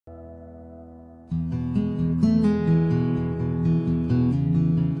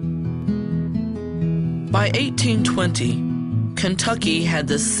By 1820, Kentucky had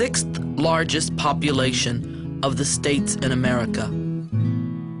the sixth largest population of the states in America.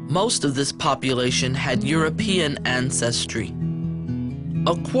 Most of this population had European ancestry.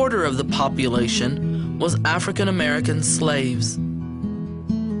 A quarter of the population was African American slaves.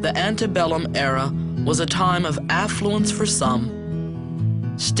 The antebellum era was a time of affluence for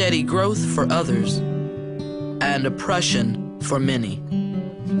some, steady growth for others, and oppression for many.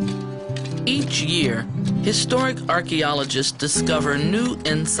 Each year, historic archaeologists discover new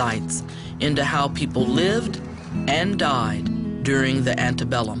insights into how people lived and died during the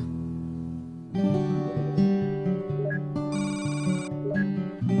antebellum.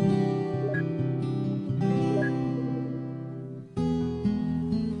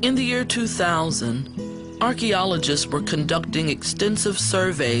 In the year 2000, archaeologists were conducting extensive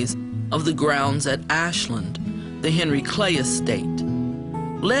surveys of the grounds at Ashland, the Henry Clay estate.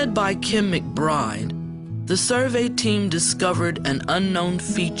 Led by Kim McBride, the survey team discovered an unknown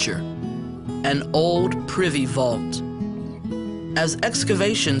feature, an old privy vault. As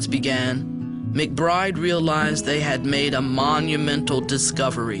excavations began, McBride realized they had made a monumental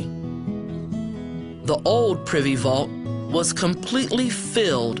discovery. The old privy vault was completely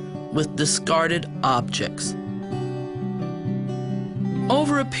filled with discarded objects.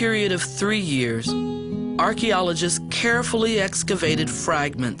 Over a period of 3 years, archaeologists carefully excavated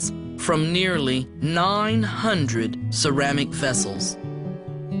fragments from nearly 900 ceramic vessels.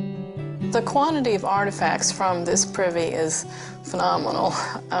 The quantity of artifacts from this privy is phenomenal,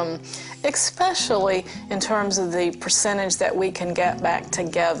 especially in terms of the percentage that we can get back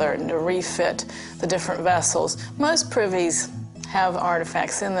together and to refit the different vessels. Most privies have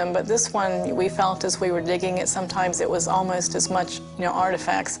artifacts in them, but this one, we felt as we were digging it, sometimes it was almost as much,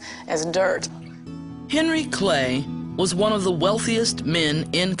 artifacts as dirt. Henry Clay was one of the wealthiest men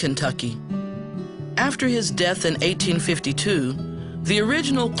in Kentucky. After his death in 1852, the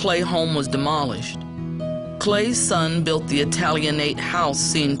original Clay home was demolished. Clay's son built the Italianate house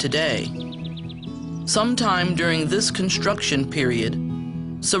seen today. Sometime during this construction period,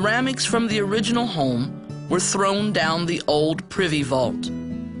 ceramics from the original home were thrown down the old privy vault.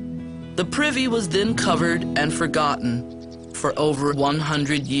 The privy was then covered and forgotten for over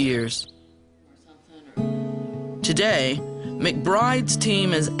 100 years. Today, McBride's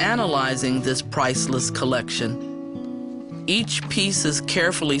team is analyzing this priceless collection. Each piece is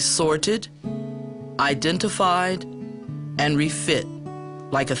carefully sorted, identified, and refit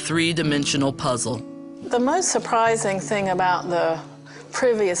like a three-dimensional puzzle. The most surprising thing about the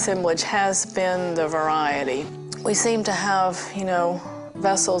privy assemblage has been the variety. We seem to have,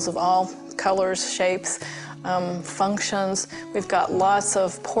 vessels of all colors, shapes, functions. We've got lots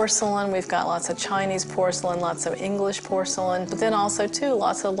of porcelain, we've got lots of Chinese porcelain, lots of English porcelain, but then also, too,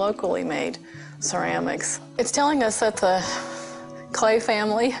 lots of locally made ceramics. It's telling us that the Clay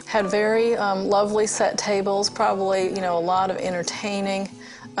family had very lovely set tables, probably, a lot of entertaining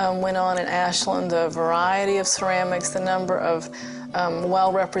went on in Ashland. The variety of ceramics, the number of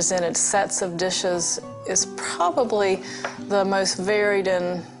well-represented sets of dishes is probably the most varied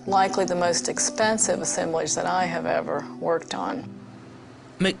and likely the most expensive assemblage that I have ever worked on.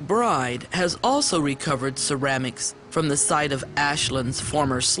 McBride has also recovered ceramics from the site of Ashland's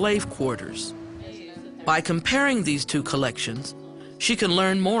former slave quarters. By comparing these two collections, she can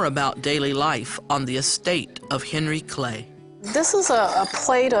learn more about daily life on the estate of Henry Clay. This is a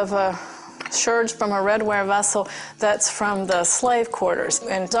plate of sherds from a redware vessel that's from the slave quarters.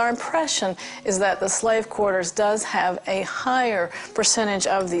 And our impression is that the slave quarters does have a higher percentage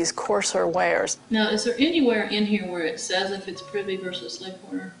of these coarser wares. Now, is there anywhere in here where it says if it's privy versus slave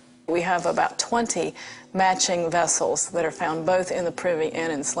quarter? We have about 20 matching vessels that are found both in the privy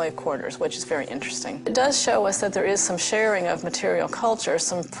and in slave quarters, which is very interesting. It does show us that there is some sharing of material culture,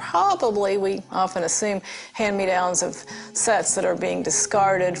 some probably, we often assume, hand-me-downs of sets that are being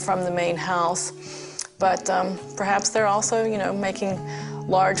discarded from the main house. But perhaps they're also, making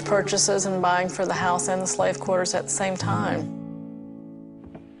large purchases and buying for the house and the slave quarters at the same time.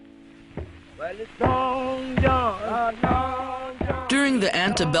 Well, it's Long John. During the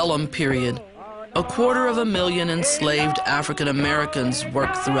Antebellum period, 250,000 enslaved African Americans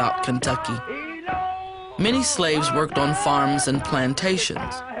worked throughout Kentucky. Many slaves worked on farms and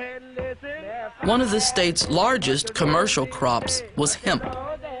plantations. One of the state's largest commercial crops was hemp.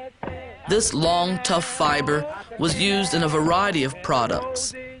 This long, tough fiber was used in a variety of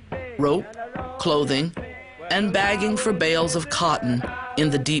products: rope, clothing, and bagging for bales of cotton in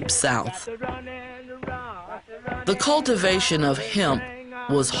the Deep South. The cultivation of hemp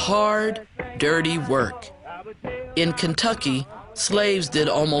was hard, dirty work. In Kentucky, slaves did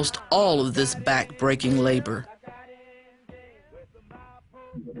almost all of this back-breaking labor.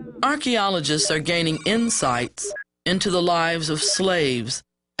 Archaeologists are gaining insights into the lives of slaves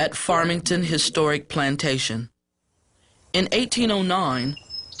at Farmington Historic Plantation. In 1809,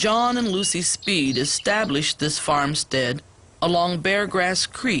 John and Lucy Speed established this farmstead along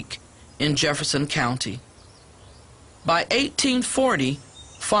Beargrass Creek in Jefferson County. By 1840,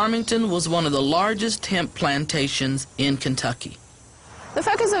 Farmington was one of the largest hemp plantations in Kentucky. The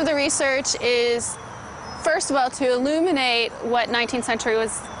focus of the research is, first of all, to illuminate what 19th century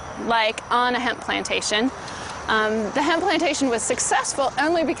was like on a hemp plantation. The hemp plantation was successful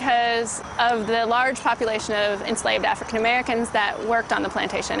only because of the large population of enslaved African Americans that worked on the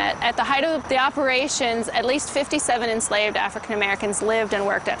plantation. At the height of the operations, at least 57 enslaved African Americans lived and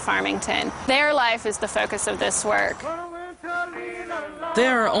worked at Farmington. Their life is the focus of this work.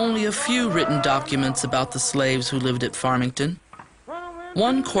 There are only a few written documents about the slaves who lived at Farmington.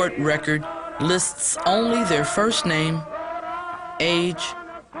 One court record lists only their first name, age,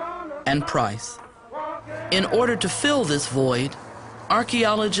 and price. In order to fill this void,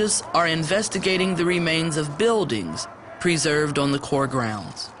 archaeologists are investigating the remains of buildings preserved on the core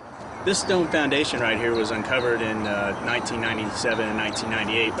grounds. This stone foundation right here was uncovered in 1997 and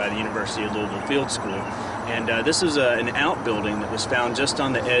 1998 by the University of Louisville Field School. And this is an outbuilding that was found just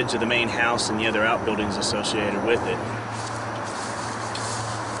on the edge of the main house and the other outbuildings associated with it.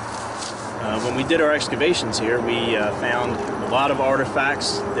 When we did our excavations here, we found a lot of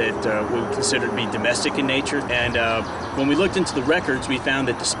artifacts that we would consider to be domestic in nature. And when we looked into the records, we found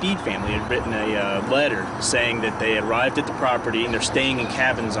that the Speed family had written a letter saying that they arrived at the property and they're staying in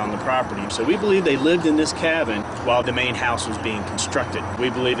cabins on the property. So we believe they lived in this cabin while the main house was being constructed. We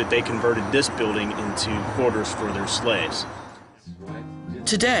believe that they converted this building into quarters for their slaves.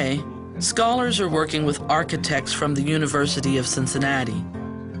 Today, scholars are working with architects from the University of Cincinnati.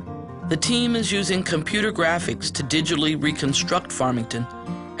 The team is using computer graphics to digitally reconstruct Farmington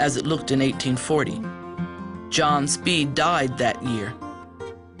as it looked in 1840. John Speed died that year.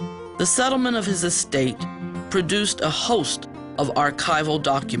 The settlement of his estate produced a host of archival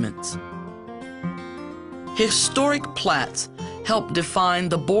documents. Historic plats help define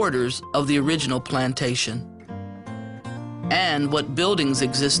the borders of the original plantation and what buildings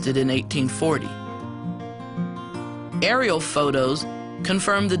existed in 1840. Aerial photos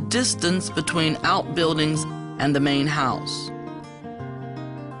confirm the distance between outbuildings and the main house.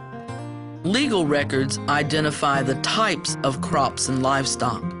 Legal records identify the types of crops and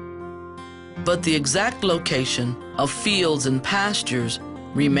livestock, but the exact location of fields and pastures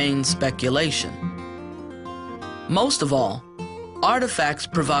remains speculation. Most of all, artifacts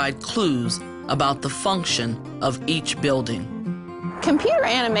provide clues about the function of each building. Computer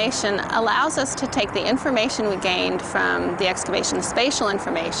animation allows us to take the information we gained from the excavation, the spatial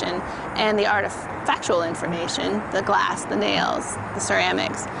information, and the artifactual information, the glass, the nails, the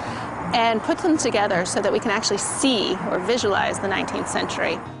ceramics, and put them together so that we can actually see or visualize the 19th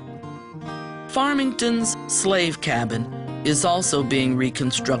century. Farmington's slave cabin is also being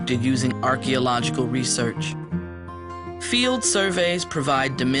reconstructed using archaeological research. Field surveys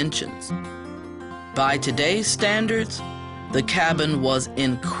provide dimensions. By today's standards, the cabin was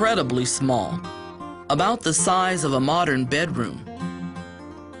incredibly small, about the size of a modern bedroom.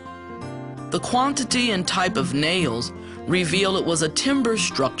 The quantity and type of nails reveal it was a timber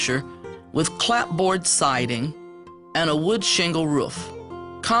structure with clapboard siding and a wood shingle roof.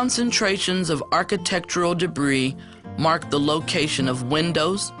 Concentrations of architectural debris mark the location of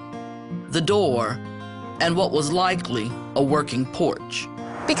windows, the door, and what was likely a working porch.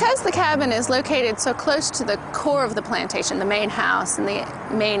 Because the cabin is located so close to the core of the plantation, the main house and the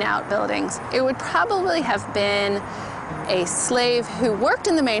main outbuildings, it would probably have been a slave who worked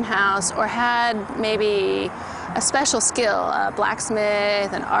in the main house or had maybe a special skill, a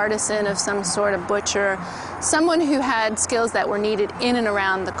blacksmith, an artisan of some sort, a butcher, someone who had skills that were needed in and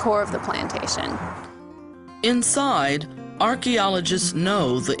around the core of the plantation. Inside, archaeologists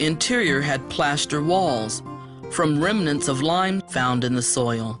know the interior had plaster walls from remnants of lime found in the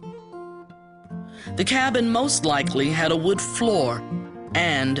soil. The cabin most likely had a wood floor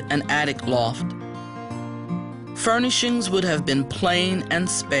and an attic loft. Furnishings would have been plain and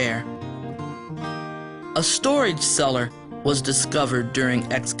spare. A storage cellar was discovered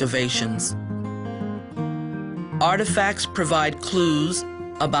during excavations. Artifacts provide clues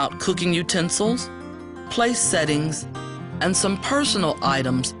about cooking utensils, place settings, and some personal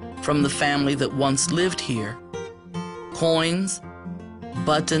items from the family that once lived here. Coins,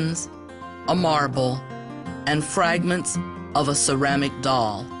 buttons, a marble, and fragments of a ceramic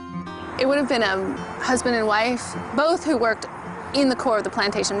doll. It would have been a husband and wife, both who worked in the core of the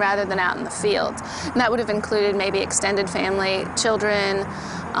plantation rather than out in the fields. And that would have included maybe extended family, children,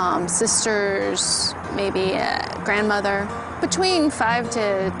 sisters, maybe a grandmother. Between 5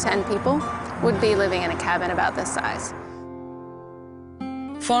 to 10 people would be living in a cabin about this size.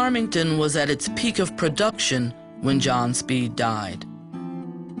 Farmington was at its peak of production when John Speed died.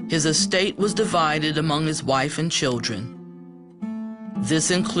 His estate was divided among his wife and children. This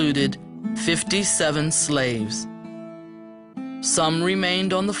included 57 slaves. Some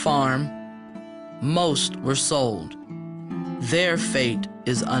remained on the farm, most were sold. Their fate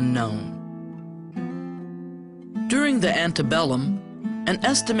is unknown. During the antebellum, an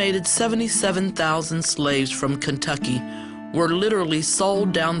estimated 77,000 slaves from Kentucky were literally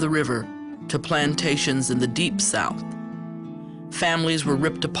sold down the river to plantations in the Deep South. Families were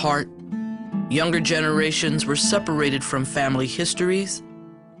ripped apart. Younger generations were separated from family histories,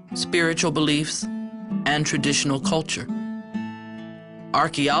 spiritual beliefs, and traditional culture.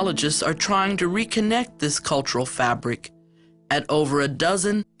 Archaeologists are trying to reconnect this cultural fabric at over a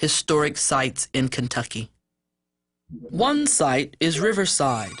dozen historic sites in Kentucky. One site is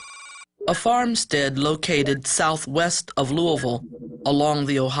Riverside, a farmstead located southwest of Louisville along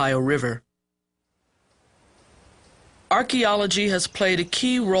the Ohio River. Archaeology has played a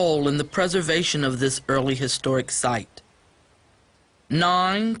key role in the preservation of this early historic site.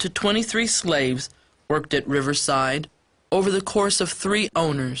 9 to 23 slaves worked at Riverside over the course of 3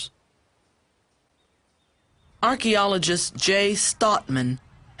 owners. Archaeologist J. Stotman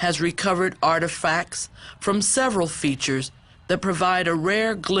has recovered artifacts from several features that provide a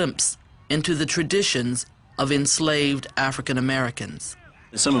rare glimpse into the traditions of enslaved African Americans.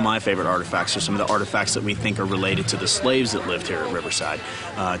 Some of my favorite artifacts are some of the artifacts that we think are related to the slaves that lived here at Riverside.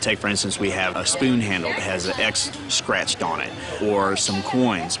 Take, for instance, we have a spoon handle that has an X scratched on it, or some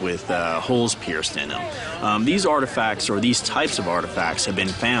coins with holes pierced in them. These artifacts, or these types of artifacts, have been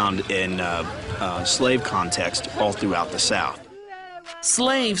found in slave context all throughout the South.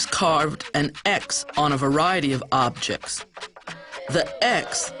 Slaves carved an X on a variety of objects. The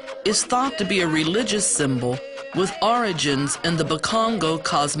X is thought to be a religious symbol with origins in the Bakongo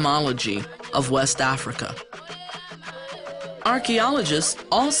cosmology of West Africa. Archaeologists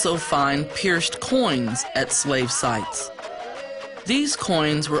also find pierced coins at slave sites. These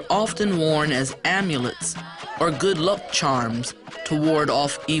coins were often worn as amulets or good luck charms to ward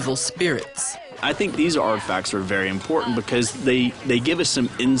off evil spirits. I think these artifacts are very important because they give us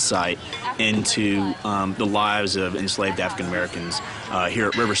some insight into the lives of enslaved African Americans here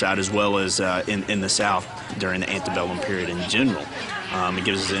at Riverside, as well as in the South during the Antebellum period in general. It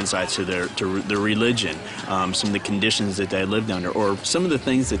gives us insights to their religion, some of the conditions that they lived under, or some of the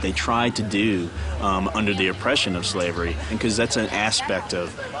things that they tried to do under the oppression of slavery, because that's an aspect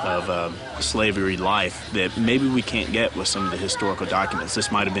of slavery life that maybe we can't get with some of the historical documents.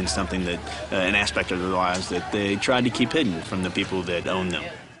 This might have been something that, an aspect of their lives that they tried to keep hidden from the people that owned them.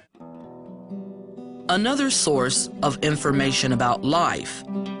 Another source of information about life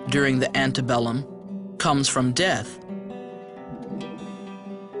during the antebellum comes from death.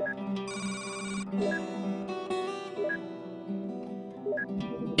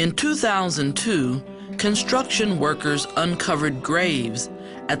 In 2002, construction workers uncovered graves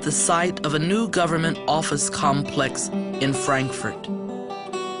at the site of a new government office complex in Frankfort.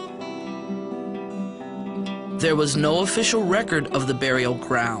 There was no official record of the burial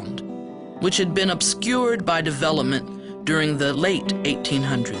ground, which had been obscured by development during the late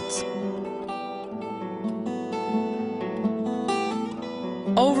 1800s.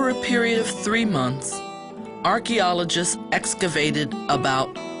 Over a period of 3 months, archaeologists excavated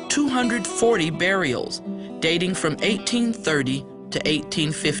about 240 burials dating from 1830 to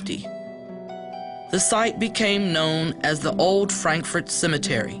 1850. The site became known as the Old Frankfort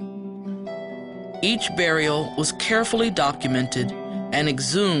Cemetery. Each burial was carefully documented and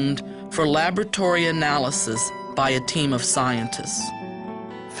exhumed for laboratory analysis by a team of scientists.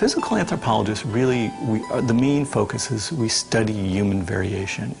 Physical anthropologists really, the main focus is we study human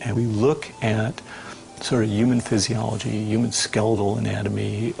variation, and we look at sort of human physiology, human skeletal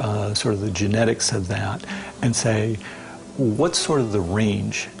anatomy, sort of the genetics of that, and say, what's sort of the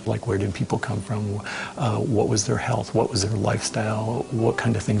range? Like, where did people come from? What was their health? What was their lifestyle? What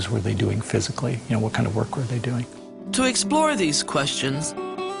kind of things were they doing physically? You know, what kind of work were they doing? To explore these questions,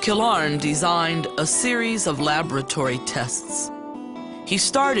 Killarn designed a series of laboratory tests. He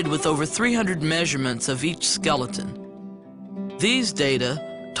started with over 300 measurements of each skeleton. These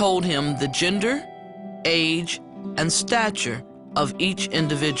data told him the gender, age, and stature of each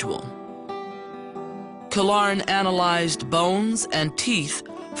individual. Killearn analyzed bones and teeth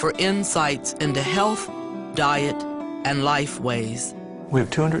for insights into health, diet, and life ways. We have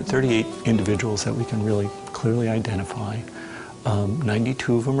 238 individuals that we can really clearly identify.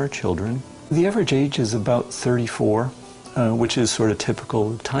 92 of them are children. The average age is about 34, which is sort of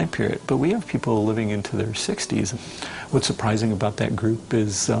typical time period, but we have people living into their 60s. What's surprising about that group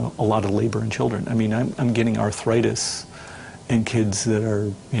is a lot of labor in children. I mean, I'm getting arthritis in kids that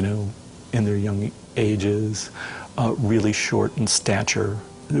are, you know, in their young ages, really short in stature,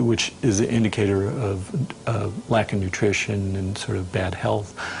 which is an indicator of lack of nutrition and sort of bad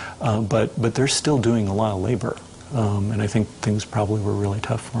health. But they're still doing a lot of labor, and I think things probably were really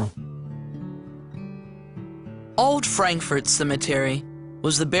tough for them. Old Frankfort Cemetery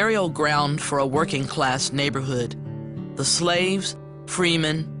was the burial ground for a working-class neighborhood, the slaves,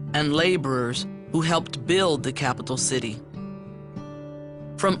 freemen, and laborers who helped build the capital city.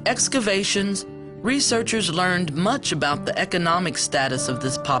 From excavations, researchers learned much about the economic status of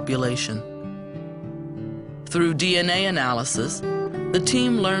this population. Through DNA analysis, the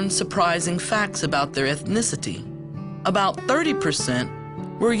team learned surprising facts about their ethnicity. About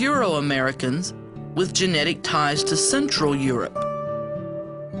 30% were Euro-Americans with genetic ties to Central Europe.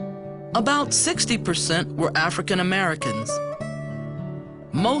 About 60% were African Americans.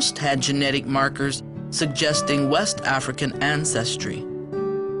 Most had genetic markers suggesting West African ancestry.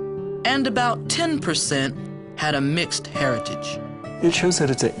 And about 10% had a mixed heritage. It shows that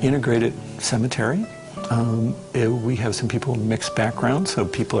it's an integrated cemetery. We have some people with mixed backgrounds, so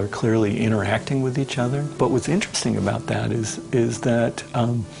people are clearly interacting with each other. But what's interesting about that is that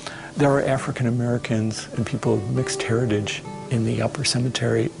there are African Americans and people of mixed heritage in the upper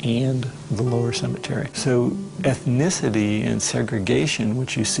cemetery and the lower cemetery. So ethnicity and segregation,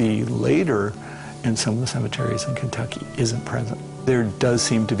 which you see later in some of the cemeteries in Kentucky, isn't present. There does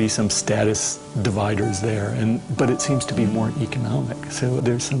seem to be some status dividers there, but it seems to be more economic. So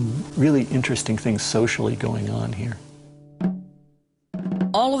there's some really interesting things socially going on here.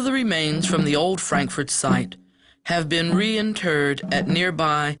 All of the remains from the old Frankfort site have been reinterred at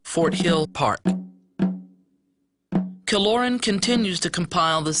nearby Fort Hill Park. Killearn continues to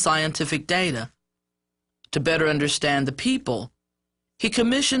compile the scientific data. To better understand the people, he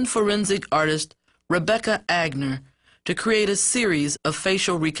commissioned forensic artist Rebecca Agner to create a series of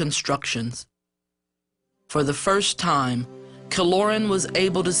facial reconstructions. For the first time, Killearn was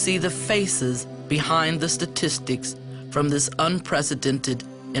able to see the faces behind the statistics from this unprecedented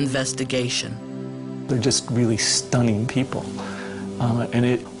investigation. They're just really stunning people.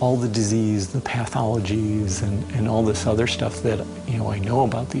 And all the disease, the pathologies, and all this other stuff that I know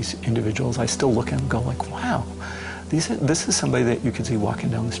about these individuals, I still look at them and go like, wow, this is somebody that you could see walking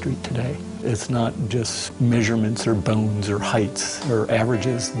down the street today. It's not just measurements or bones or heights or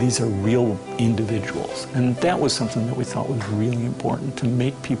averages. These are real individuals. And that was something that we thought was really important, to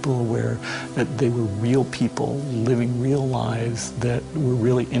make people aware that they were real people living real lives that were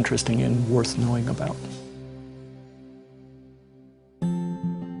really interesting and worth knowing about.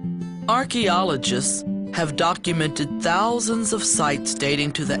 Archaeologists have documented thousands of sites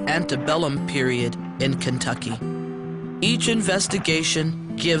dating to the Antebellum period in Kentucky. Each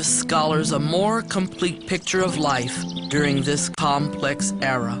investigation gives scholars a more complete picture of life during this complex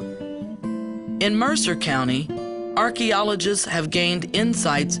era. In Mercer County, archaeologists have gained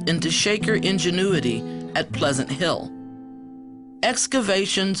insights into Shaker ingenuity at Pleasant Hill.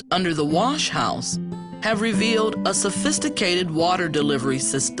 Excavations under the wash house have revealed a sophisticated water delivery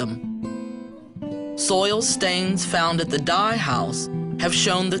system. Soil stains found at the dye house have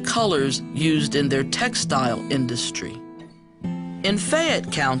shown the colors used in their textile industry. In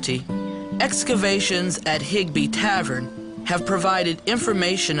Fayette County, excavations at Higbee Tavern have provided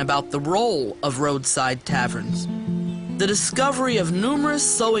information about the role of roadside taverns. The discovery of numerous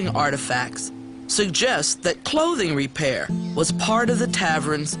sewing artifacts suggests that clothing repair was part of the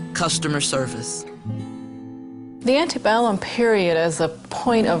tavern's customer service. The antebellum period as a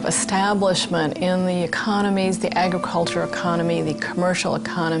point of establishment in the economies, the agriculture economy, the commercial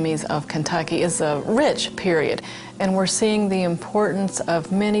economies of Kentucky is a rich period. And we're seeing the importance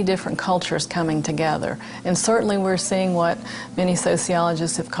of many different cultures coming together. And certainly we're seeing what many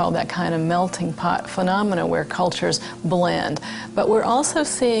sociologists have called that kind of melting pot phenomena where cultures blend. But we're also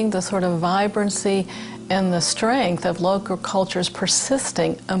seeing the sort of vibrancy and the strength of local cultures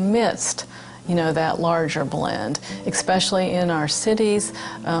persisting amidst that larger blend, especially in our cities,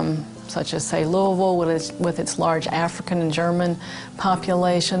 such as, say, Louisville with its large African and German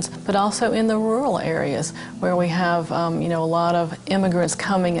populations, but also in the rural areas where we have, a lot of immigrants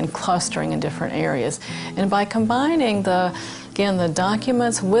coming and clustering in different areas. And by combining the Again, the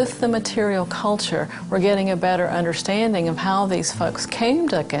documents with the material culture, we're getting a better understanding of how these folks came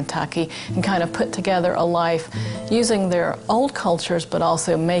to Kentucky and kind of put together a life using their old cultures but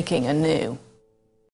also making a new.